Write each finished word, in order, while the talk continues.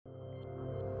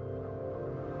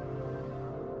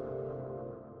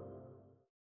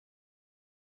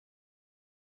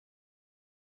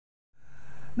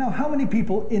Now, how many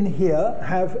people in here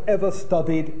have ever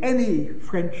studied any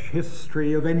French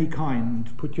history of any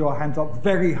kind? Put your hands up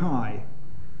very high.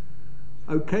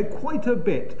 Okay, quite a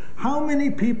bit. How many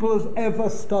people has ever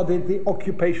studied the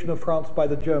occupation of France by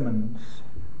the Germans?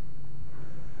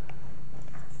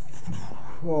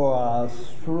 1,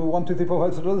 2, 3,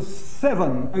 4, 5, 6,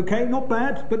 7. Okay, not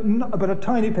bad, but a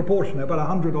tiny proportion, about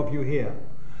 100 of you here.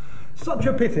 Such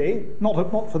a pity, not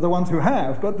for the ones who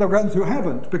have, but the ones who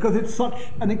haven't, because it's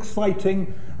such an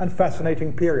exciting and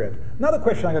fascinating period. Another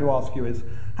question I'm going to ask you is,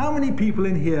 how many people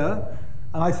in here,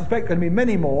 and I suspect going to be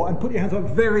many more, and put your hands up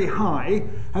very high,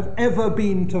 have ever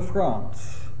been to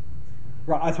France?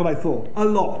 Right, that's what I thought. A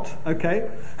lot,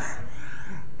 okay?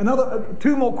 Another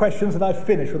 2 more questions and I've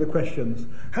finished with the questions.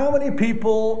 How many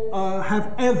people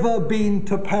have ever been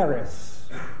to Paris?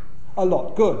 A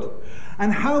lot, good.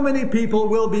 And how many people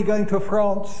will be going to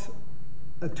France?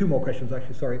 2 more questions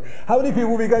actually, sorry. How many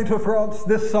people will be going to France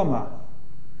this summer?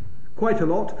 Quite a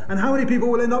lot. And how many people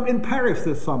will end up in Paris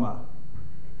this summer?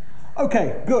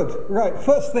 Okay, good. Right,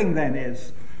 first thing then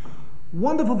is,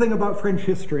 wonderful thing about French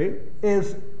history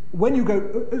is when you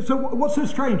go, so what's so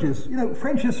strange is,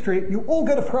 French history, you all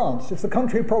go to France. It's the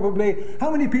country probably,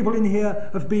 how many people in here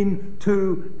have been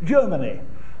to Germany?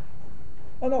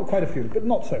 Oh, not quite a few, but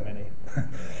not so many.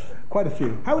 Quite a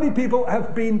few. How many people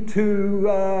have been to,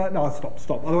 no,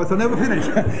 stop, otherwise I'll never finish.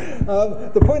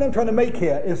 The point I'm trying to make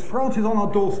here is France is on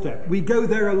our doorstep. We go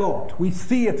there a lot. We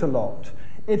see it a lot.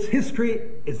 Its history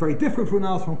is very different from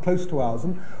ours, from close to ours.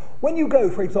 And when you go,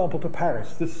 for example, to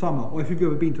Paris this summer, or if you've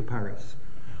ever been to Paris,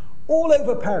 all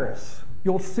over Paris,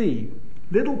 you'll see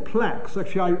little plaques.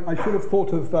 Actually, I should have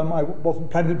thought of, I wasn't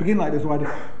planning to begin like this, so I'd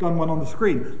have done one on the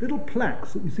screen. Little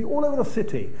plaques that you see all over the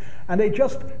city. And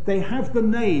they have the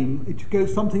name, it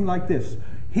goes something like this.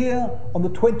 Here on the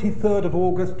 23rd of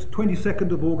August,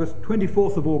 22nd of August,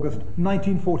 24th of August,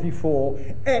 1944,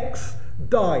 X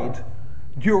died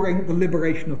during the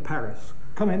liberation of Paris.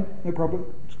 Come in, no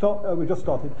problem. We just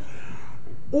started.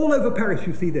 All over Paris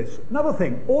you see this. Another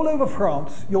thing, all over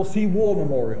France you'll see war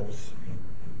memorials.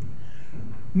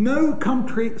 No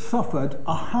country suffered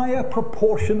a higher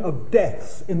proportion of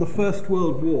deaths in the First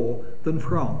World War than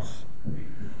France.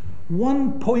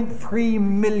 1.3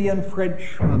 million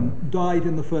Frenchmen died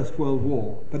in the First World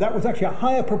War, but that was actually a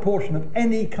higher proportion of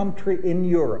any country in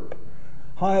Europe.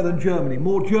 Higher than Germany.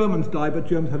 More Germans died, but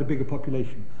Germans had a bigger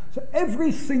population. So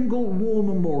every single war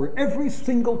memorial, every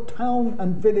single town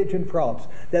and village in France,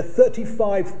 there are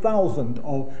 35,000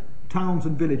 of towns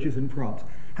and villages in France,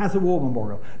 has a war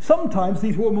memorial. Sometimes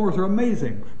these war memorials are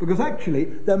amazing, because actually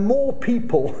there are more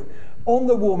people on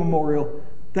the war memorial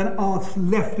than are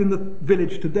left in the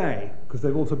village today, because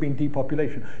there's also been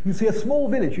depopulation. You see a small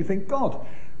village, you think, God,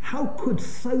 how could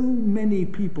so many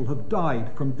people have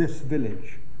died from this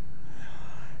village?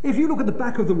 If you look at the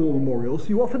back of the war memorials,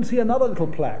 you often see another little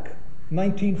plaque,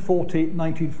 1940,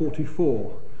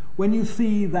 1944. When you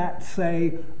see that,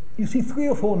 say, you see 3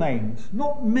 or 4 names,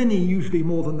 not many, usually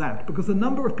more than that, because the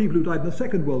number of people who died in the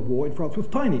Second World War in France was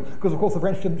tiny, because of course the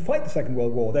French didn't fight the Second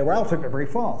World War, they were out of it very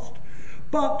fast.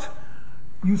 But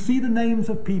you see the names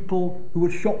of people who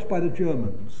were shot by the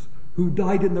Germans, who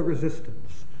died in the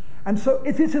resistance. And so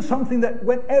this is something that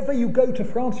whenever you go to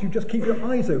France, you just keep your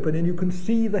eyes open and you can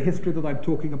see the history that I'm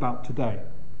talking about today.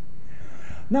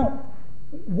 Now,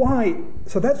 why?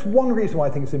 So that's one reason why I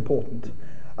think it's important.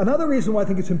 Another reason why I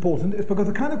think it's important is because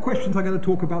the kind of questions I'm going to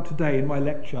talk about today in my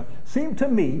lecture seem to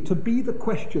me to be the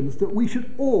questions that we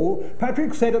should all,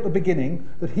 Patrick said at the beginning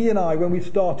that he and I, when we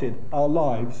started our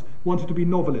lives, wanted to be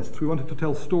novelists, we wanted to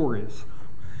tell stories.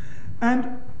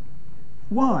 And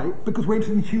why? Because we're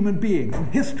interested in human beings.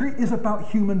 And history is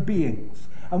about human beings.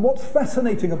 And what's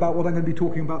fascinating about what I'm going to be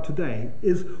talking about today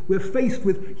is we're faced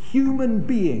with human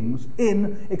beings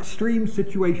in extreme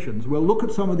situations. We'll look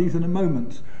at some of these in a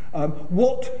moment.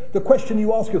 The question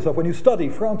you ask yourself when you study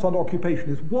France under occupation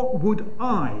is, what would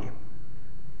I,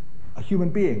 a human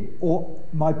being, or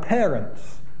my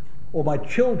parents, or my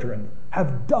children,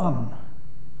 have done?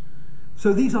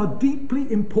 So these are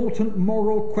deeply important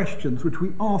moral questions which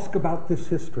we ask about this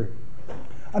history.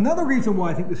 Another reason why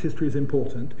I think this history is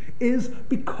important is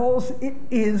because it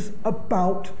is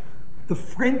about the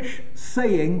French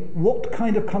saying, what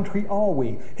kind of country are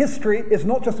we? History is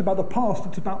not just about the past,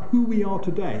 it's about who we are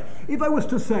today. If I was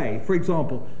to say, for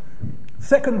example,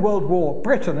 Second World War,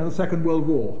 Britain in the Second World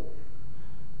War,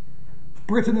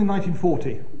 Britain in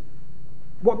 1940,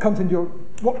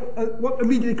 what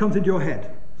immediately comes into your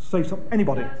head? Say something,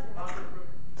 anybody.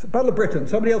 Battle of Britain.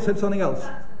 Somebody else said something else.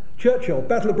 Churchill,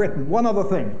 Battle of Britain. One other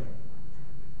thing.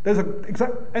 There's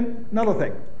another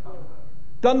thing.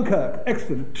 Dunkirk,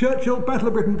 excellent. Churchill, Battle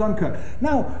of Britain, Dunkirk.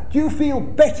 Now, do you feel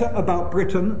better about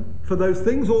Britain for those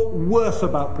things or worse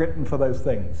about Britain for those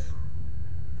things?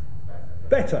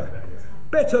 Better.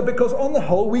 Better because on the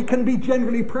whole we can be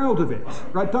generally proud of it.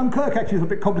 Right? Dunkirk actually is a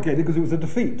bit complicated because it was a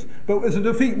defeat. But it was a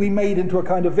defeat we made into a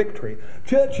kind of victory.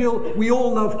 Churchill, we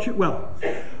all love...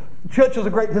 Churchill's a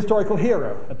great historical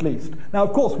hero, at least. Now,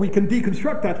 of course, we can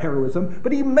deconstruct that heroism,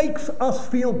 but he makes us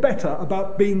feel better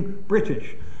about being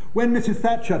British. When Mrs.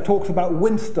 Thatcher talks about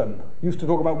Winston, used to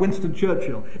talk about Winston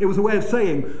Churchill, it was a way of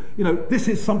saying, you know, this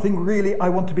is something really I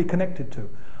want to be connected to.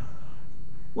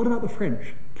 What about the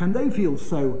French? Can they feel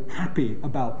so happy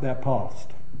about their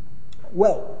past?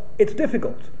 Well, it's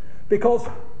difficult, because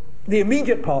the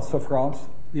immediate past for France,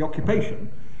 the occupation,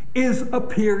 is a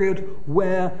period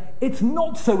where it's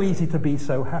not so easy to be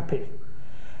so happy.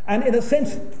 And in a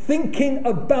sense, thinking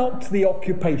about the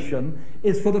occupation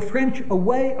is for the French a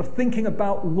way of thinking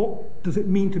about what does it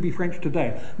mean to be French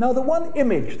today. Now, the one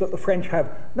image that the French have...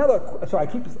 I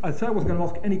said I wasn't going to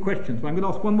ask any questions, but I'm going to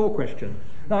ask one more question.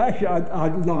 Now, actually, I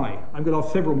lie. I'm going to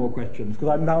ask several more questions, because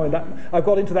I'm now in that... I've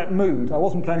got into that mood. I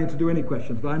wasn't planning to do any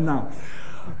questions, but I'm now.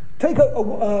 Take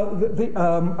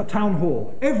a town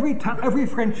hall. Every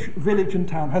French village and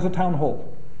town has a town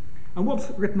hall. And what's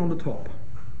written on the top?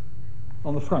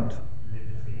 On the front?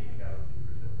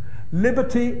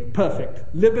 Liberty,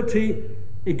 perfect. Liberty,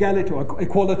 equality, or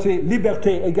equality,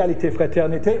 liberté, égalité,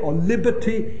 fraternité, or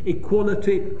liberty,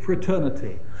 equality,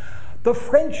 fraternity. The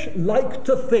French like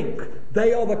to think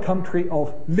they are the country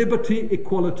of liberty,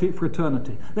 equality,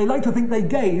 fraternity. They like to think they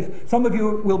gave, some of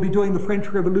you will be doing the French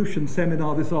Revolution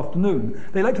seminar this afternoon,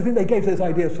 they like to think they gave those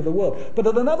ideas to the world. But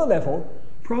at another level,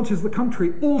 France is the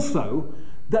country also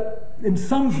that, in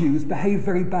some views, behaved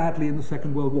very badly in the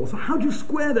Second World War. So how do you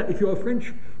square that if you're a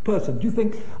French person? Do you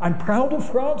think, I'm proud of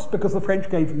France because the French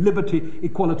gave liberty,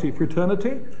 equality,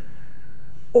 fraternity?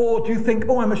 Or do you think,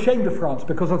 oh, I'm ashamed of France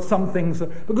because of some things?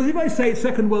 Because if I say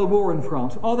Second World War in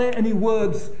France, are there any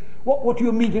words, what do you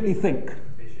immediately think?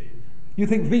 Vichy. You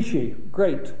think Vichy,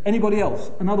 great. Anybody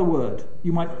else? Another word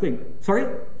you might think. Sorry?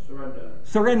 Surrender.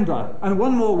 Surrender. And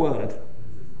one more word.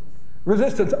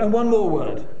 Resistance. And one more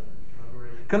word.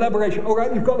 Collaboration. All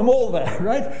right, you've got them all there,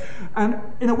 right? And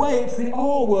in a way, it's the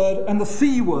R word and the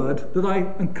C word that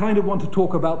I kind of want to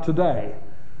talk about today.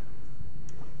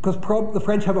 Because the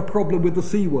French have a problem with the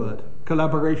C word,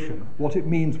 collaboration, what it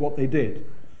means, what they did.